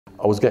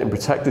I was getting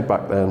protected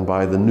back then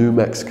by the New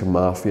Mexican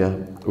Mafia,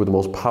 who were the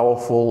most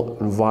powerful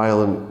and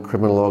violent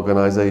criminal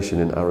organization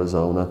in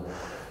Arizona.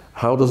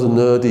 How does a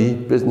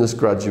nerdy business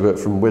graduate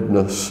from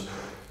Widnes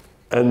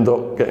end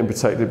up getting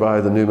protected by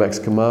the New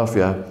Mexican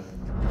Mafia?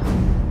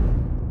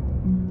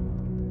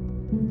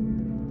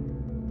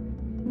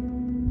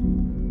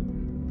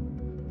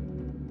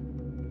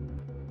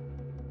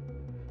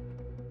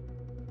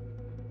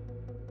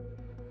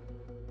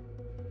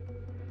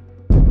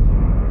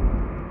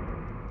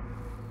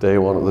 Day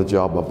one at the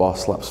job, my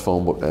boss slaps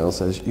phone book down and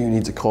says, you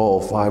need to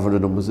call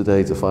 500 numbers a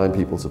day to find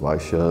people to buy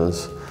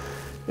shares.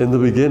 In the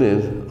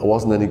beginning, I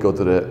wasn't any good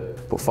at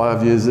it, but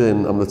 5 years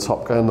in, I'm the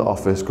top guy in the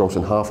office,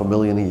 grossing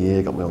 $500,000 a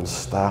year, got my own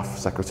staff,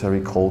 secretary,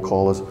 cold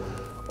callers.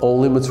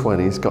 Only in my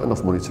 20s, got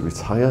enough money to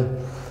retire.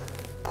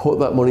 Put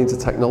that money into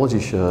technology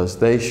shares,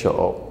 they shut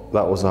up.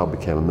 That was how I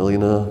became a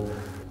millionaire.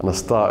 And I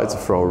started to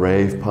throw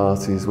rave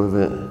parties with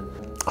it.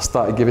 I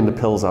started giving the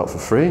pills out for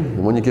free,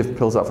 and when you give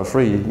pills out for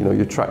free, you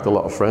attract a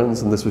lot of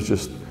friends, and this was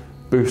just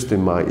boosting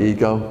my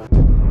ego.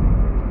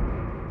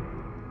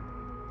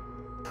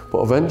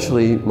 But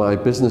eventually, my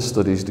business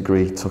studies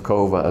degree took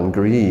over and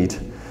greed,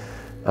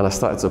 and I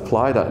started to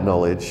apply that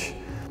knowledge.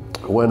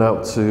 I went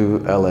out to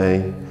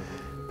LA,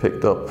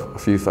 picked up a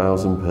few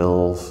thousand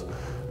pills,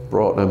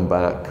 brought them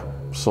back,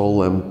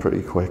 sold them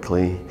pretty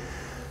quickly.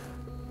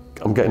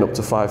 I'm getting up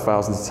to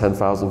 5,000 to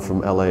 10,000 from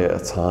LA at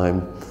a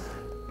time.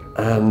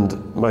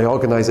 And my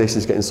organisation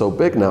is getting so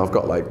big now, I've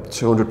got like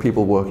 200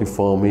 people working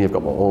for me, I've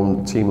got my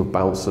own team of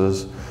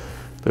bouncers,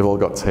 they've all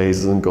got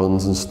tasers and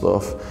guns and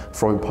stuff,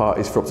 throwing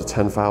parties for up to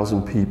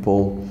 10,000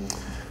 people.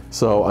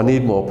 So I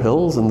need more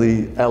pills, and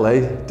the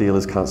LA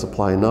dealers can't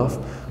supply enough.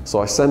 So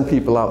I send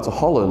people out to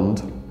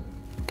Holland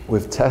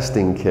with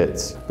testing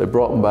kits. They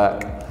brought them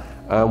back,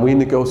 and we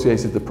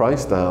negotiated the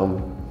price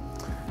down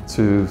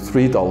to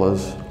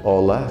 $3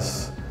 or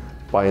less,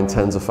 buying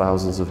tens of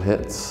thousands of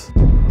hits.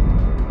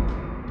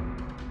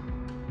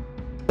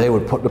 They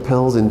would put the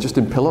pills just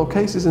in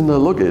pillowcases in their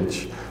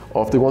luggage,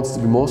 or if they wanted to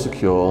be more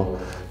secure,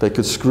 they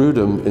could screw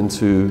them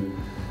into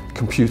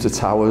computer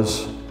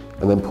towers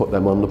and then put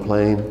them on the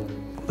plane.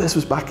 This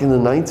was back in the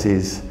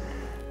 90s,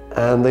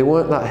 and they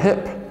weren't that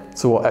hip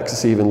to what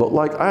ecstasy even looked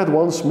like. I had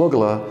one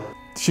smuggler,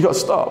 she got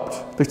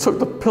stopped. They took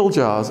the pill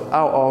jars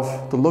out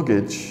of the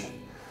luggage,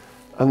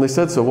 and they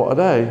said to her, what are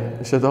they?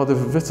 She said, oh, they're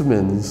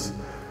vitamins.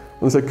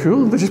 And they said,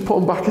 cool, they just put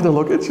them back in the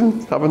luggage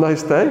and have a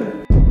nice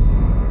day.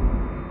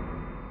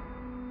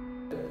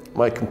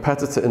 My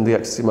competitor in the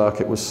ecstasy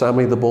market was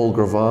Sammy the Bull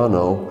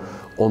Gravano,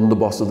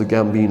 underboss of the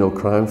Gambino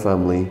crime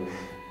family.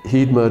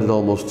 He'd murdered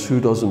almost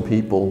 24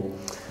 people.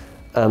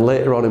 And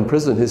later on in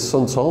prison, his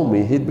son told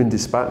me he'd been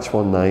dispatched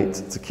one night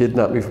to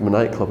kidnap me from a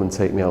nightclub and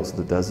take me out to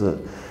the desert.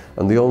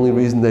 And the only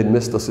reason they'd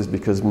missed us is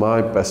because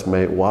my best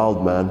mate,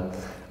 Wildman,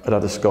 had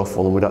had a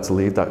scuffle and we'd had to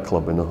leave that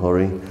club in a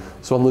hurry.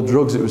 So on the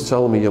drugs, it was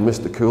telling me, you're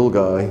Mr. Cool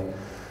Guy.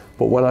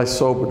 But when I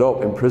sobered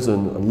up in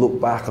prison and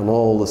looked back on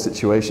all the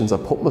situations I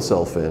put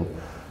myself in,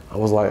 I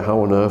was like,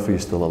 how on earth are you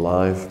still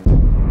alive?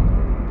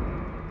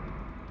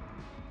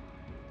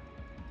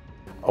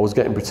 I was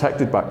getting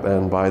protected back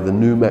then by the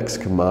New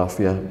Mexican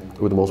Mafia,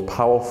 who were the most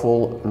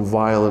powerful and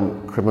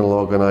violent criminal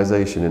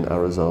organization in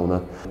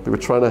Arizona. They were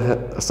trying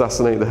to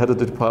assassinate the head of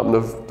the Department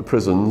of the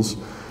Prisons.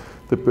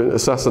 They've been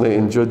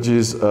assassinating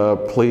judges,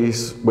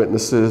 police,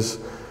 witnesses.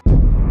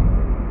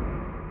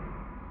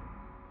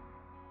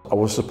 I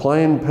was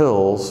supplying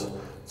pills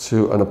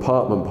to an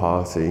apartment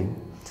party,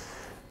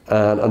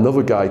 and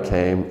another guy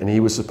came and he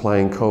was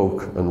supplying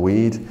coke and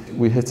weed.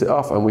 We hit it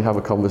off and we have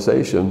a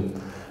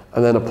conversation.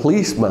 And then a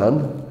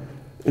policeman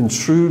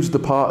intrudes the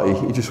party.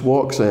 He just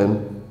walks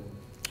in.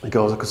 He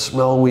goes, I could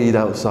smell weed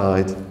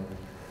outside.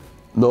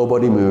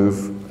 Nobody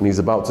move. And he's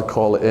about to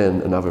call it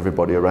in and have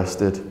everybody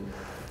arrested.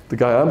 The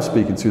guy I'm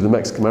speaking to, the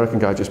Mexican-American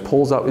guy, just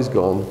pulls out his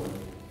gun,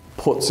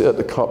 puts it at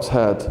the cop's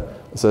head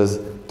and says,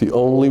 the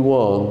only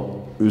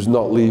one who's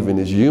not leaving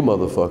is you,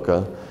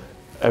 motherfucker.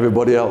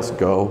 Everybody else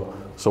go.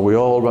 So we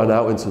all ran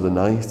out into the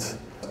night.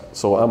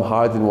 So I'm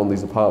hiding in one of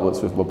these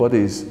apartments with my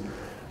buddies.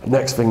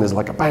 Next thing, there's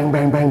like a bang,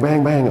 bang, bang,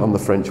 bang, bang on the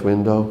French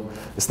window.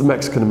 It's the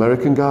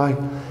Mexican-American guy.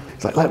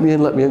 He's like, let me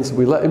in, let me in. So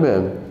we let him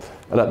in.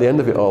 And at the end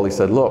of it all, he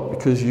said, look,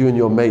 because you and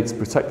your mates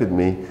protected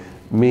me,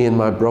 me and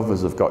my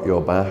brothers have got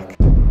your back.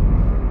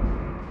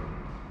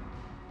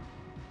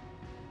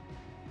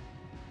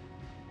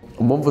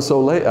 A month or so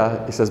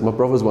later, he says, my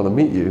brothers want to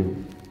meet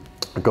you.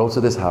 I go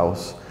to this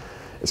house.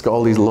 It's got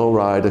all these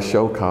lowrider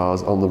show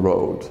cars on the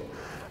road.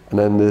 And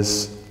then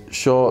this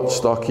short,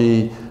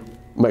 stocky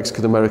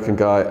Mexican-American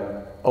guy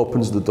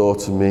opens the door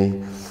to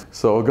me.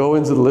 So I go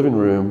into the living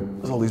room.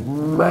 There's all these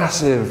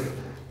massive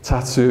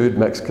tattooed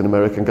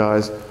Mexican-American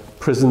guys,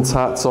 prison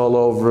tats all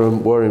over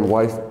them, wearing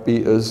wife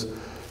beaters,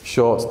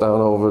 shorts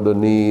down over the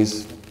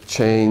knees,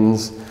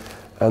 chains.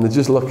 And they're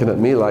just looking at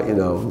me like, you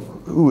know,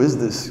 who is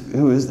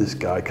this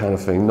guy kind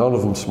of thing. None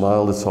of them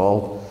smiled at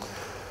all.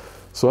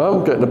 So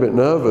I'm getting a bit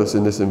nervous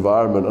in this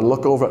environment and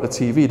look over at the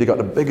TV. They got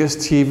the biggest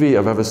TV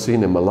I've ever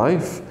seen in my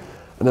life.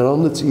 And then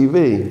on the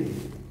TV,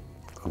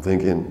 I'm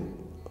thinking,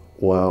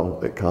 wow,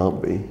 it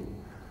can't be.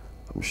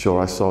 I'm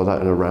sure I saw that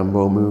in a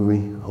Rambo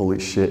movie. Holy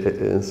shit, it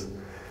is.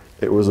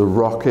 It was a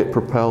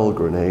rocket-propelled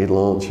grenade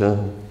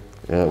launcher.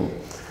 Yeah.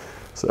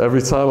 So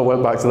every time I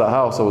went back to that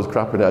house, I was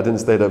crapping it. I didn't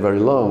stay there very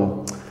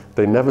long.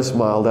 They never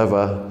smiled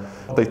ever.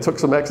 They took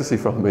some ecstasy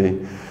from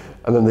me,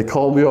 and then they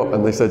called me up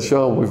and they said,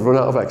 Shaun, we've run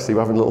out of ecstasy,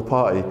 we're having a little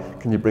party.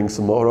 Can you bring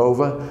some more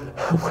over?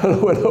 And when I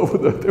went over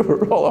there, they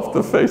were all off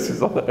their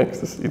faces on the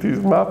ecstasy, these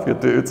mafia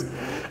dudes.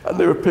 And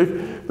they were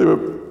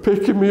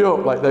picking me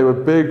up like they were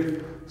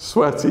big,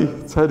 sweaty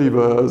teddy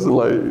bears and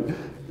like,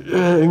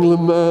 yeah,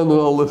 England man and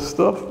all this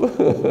stuff.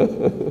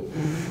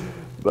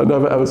 I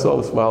never ever saw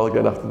them smile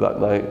again after that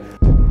night.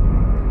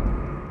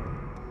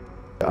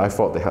 I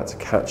thought they had to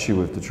catch you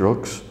with the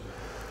drugs.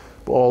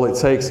 But all it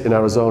takes in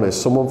Arizona is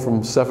someone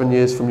from 7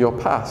 years from your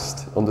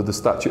past under the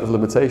statute of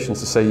limitations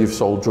to say you've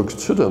sold drugs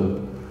to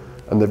them,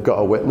 and they've got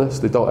a witness.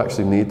 They don't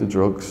actually need the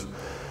drugs.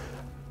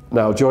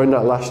 Now, during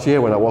that last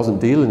year when I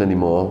wasn't dealing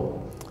anymore,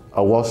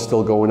 I was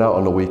still going out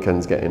on the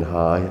weekends getting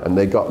high, and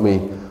they got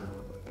me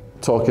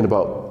talking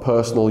about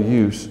personal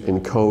use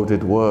in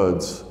coded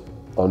words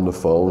on the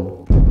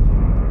phone.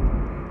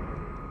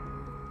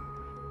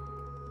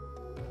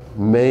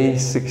 May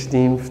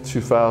 16th,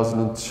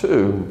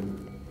 2002,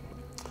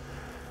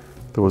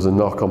 there was a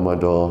knock on my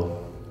door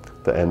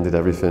that ended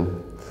everything.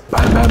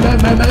 Bang, bang, bang,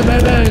 bang, bang,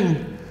 bang,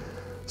 bang.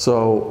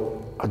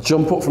 So I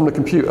jump up from the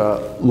computer,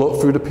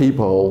 look through the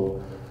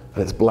peephole,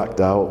 and it's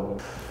blacked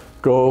out.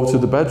 Go over to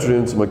the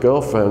bedroom to my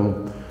girlfriend,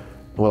 and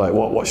we're like,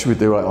 what should we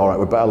do? Like, all right,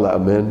 we better let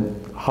them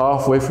in.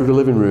 Halfway through the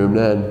living room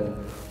then,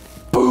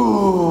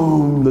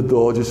 boom, the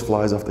door just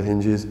flies off the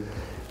hinges.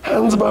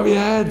 Hands above your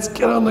heads,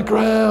 get on the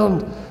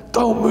ground,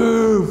 don't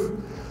move.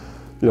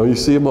 You know, you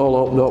see them all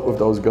open up with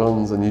those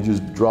guns and you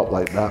just drop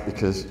like that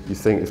because you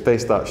think if they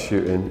start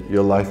shooting,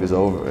 your life is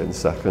over in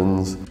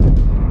seconds.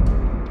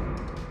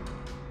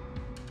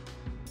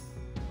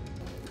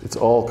 It's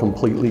all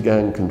completely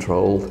gang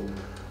controlled.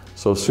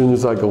 So as soon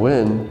as I go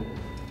in,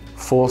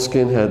 4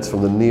 skinheads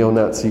from the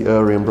neo-Nazi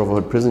Aryan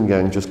Brotherhood prison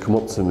gang just come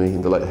up to me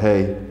and they're like,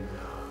 hey,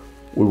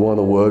 we want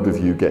a word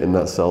with you, get in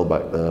that cell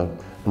back there.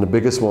 And the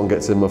biggest one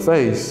gets in my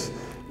face.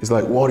 He's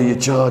like, what are your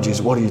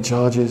charges? What are your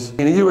charges?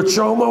 And are you a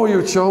chomo? Are you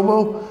a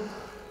chomo?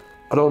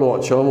 I don't know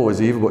what chomo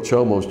is either, but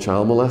chomo's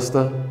child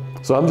molester.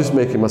 So I'm just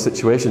making my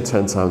situation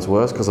 10 times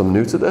worse because I'm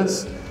new to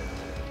this.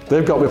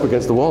 They've got me up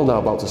against the wall now,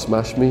 about to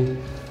smash me.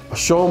 I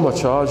show them my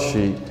charge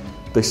sheet.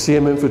 They see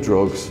him in for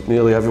drugs.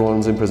 Nearly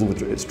everyone's in prison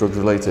for it's drugs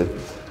related.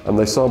 And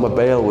they saw my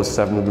bail was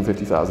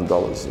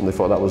 $750,000 and they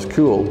thought that was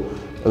cool.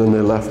 And then they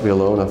left me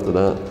alone after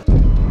that.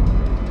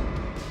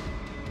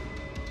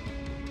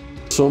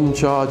 Some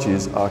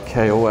charges are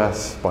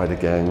KOS by the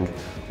gang,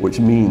 which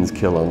means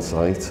kill on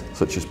sight,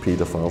 such as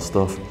paedophile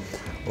stuff.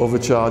 Other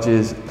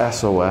charges,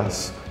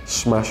 SOS,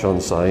 smash on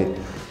sight,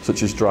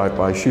 such as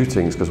drive-by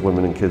shootings, because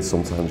women and kids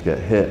sometimes get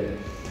hit.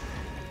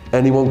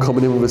 Anyone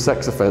coming in with a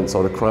sex offence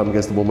or a crime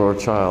against a woman or a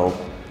child,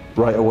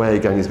 right away,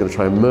 gang is going to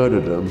try and murder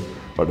them,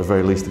 or at the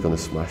very least, they're going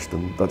to smash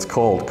them. That's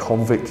called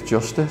convict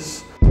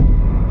justice.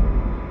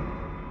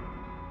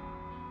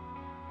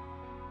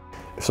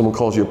 If someone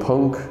calls you a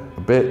punk,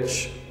 a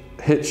bitch,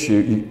 hits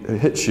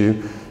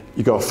you,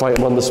 you got to fight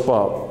them on the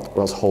spot,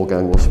 or else the whole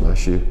gang will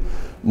smash you.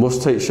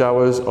 Must take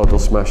showers, or they'll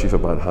smash you for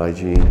bad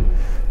hygiene.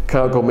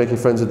 Can't go making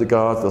friends with the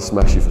guards, they'll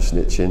smash you for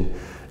snitching.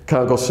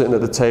 Can't go sitting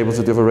at the tables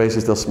with the other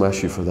races, they'll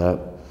smash you for that.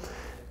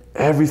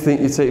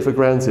 Everything you take for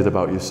granted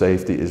about your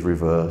safety is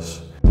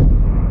reverse.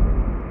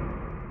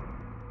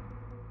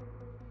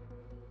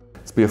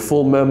 To be a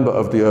full member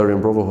of the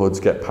Aryan Brotherhoods,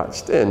 get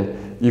patched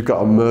in, you've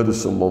got to murder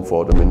someone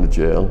for them in the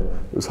jail.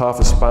 It was half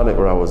Hispanic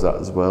where I was at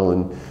as well,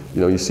 and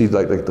you know, you see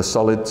like the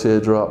solid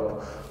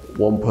teardrop,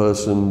 one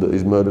person that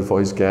is murdered for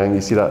his gang,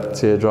 you see that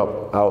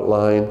teardrop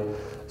outline,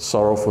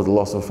 sorrow for the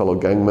loss of a fellow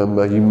gang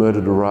member, you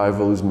murdered a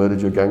rival who's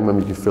murdered your gang member,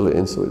 you can fill it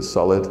in so it's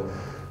solid,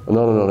 and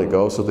on it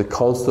goes. So they're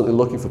constantly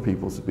looking for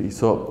people to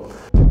beat up.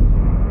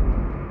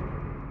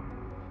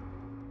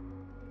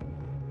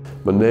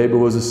 My neighbour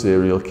was a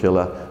serial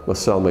killer, my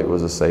cellmate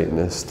was a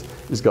Satanist.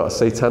 He's got a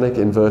satanic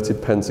inverted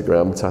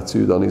pentagram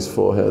tattooed on his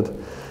forehead,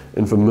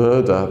 and for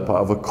murder,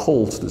 part of a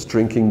cult that's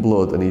drinking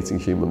blood and eating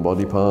human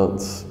body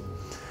parts.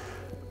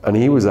 And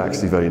he was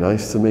actually very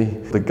nice to me.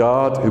 The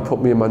guard who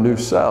put me in my new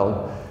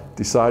cell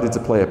decided to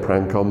play a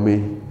prank on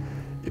me.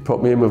 He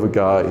put me in with a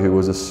guy who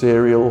was a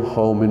serial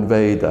home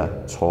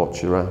invader,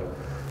 torturer.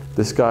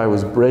 This guy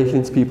was breaking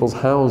into people's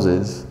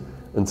houses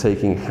and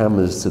taking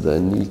hammers to their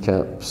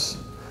kneecaps.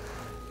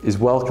 His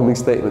welcoming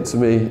statement to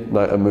me,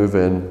 night I move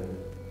in,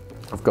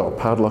 I've got a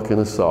padlock in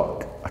a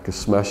sock, I can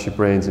smash your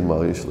brains in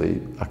while you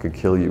sleep, I can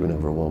kill you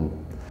whenever I want.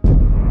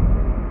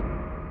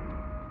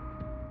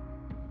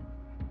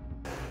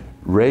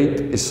 Rape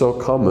is so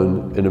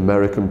common in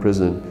American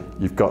prison,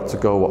 you've got to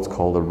go what's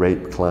called a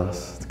rape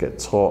class to get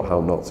taught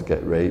how not to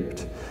get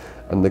raped.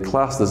 And the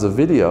class, there's a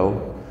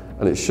video,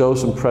 and it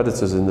shows some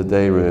predators in the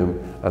day room,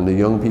 and the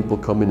young people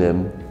coming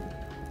in,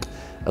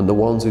 and the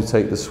ones who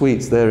take the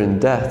sweets, they're in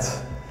debt.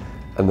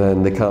 and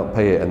then they can't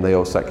pay it and they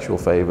owe sexual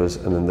favours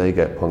and then they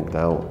get punked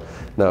out.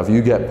 Now if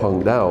you get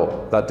punked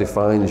out, that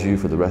defines you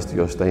for the rest of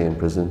your stay in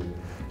prison.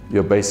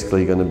 You're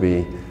basically going to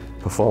be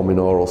performing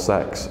oral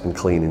sex and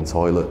cleaning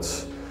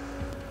toilets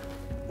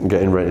and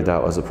getting rented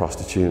out as a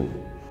prostitute.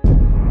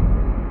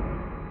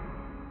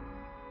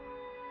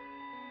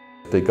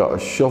 They got a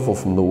shovel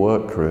from the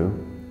work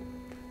crew,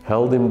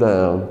 held him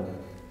down,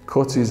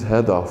 cut his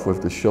head off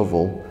with the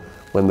shovel.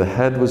 When the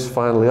head was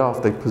finally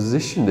off, they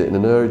positioned it in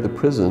an area of the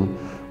prison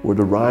where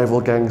the rival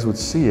gangs would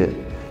see it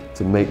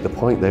to make the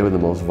point they were the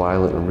most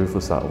violent and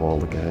ruthless out of all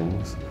the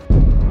gangs.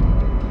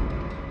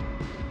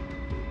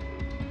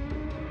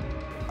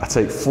 I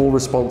take full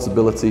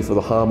responsibility for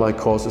the harm I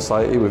caused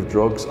society with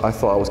drugs. I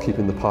thought I was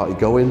keeping the party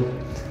going.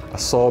 I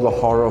saw the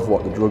horror of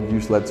what the drug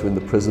use led to in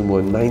the prison,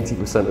 where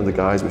 90% of the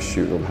guys were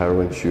shooting up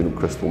heroin, shooting up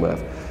crystal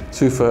meth.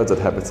 2/3 had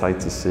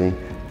hepatitis C,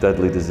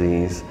 deadly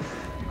disease.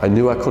 I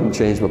knew I couldn't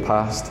change my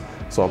past,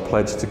 so I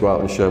pledged to go out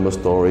and share my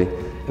story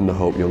in the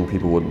hope young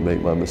people wouldn't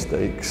make my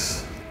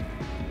mistakes.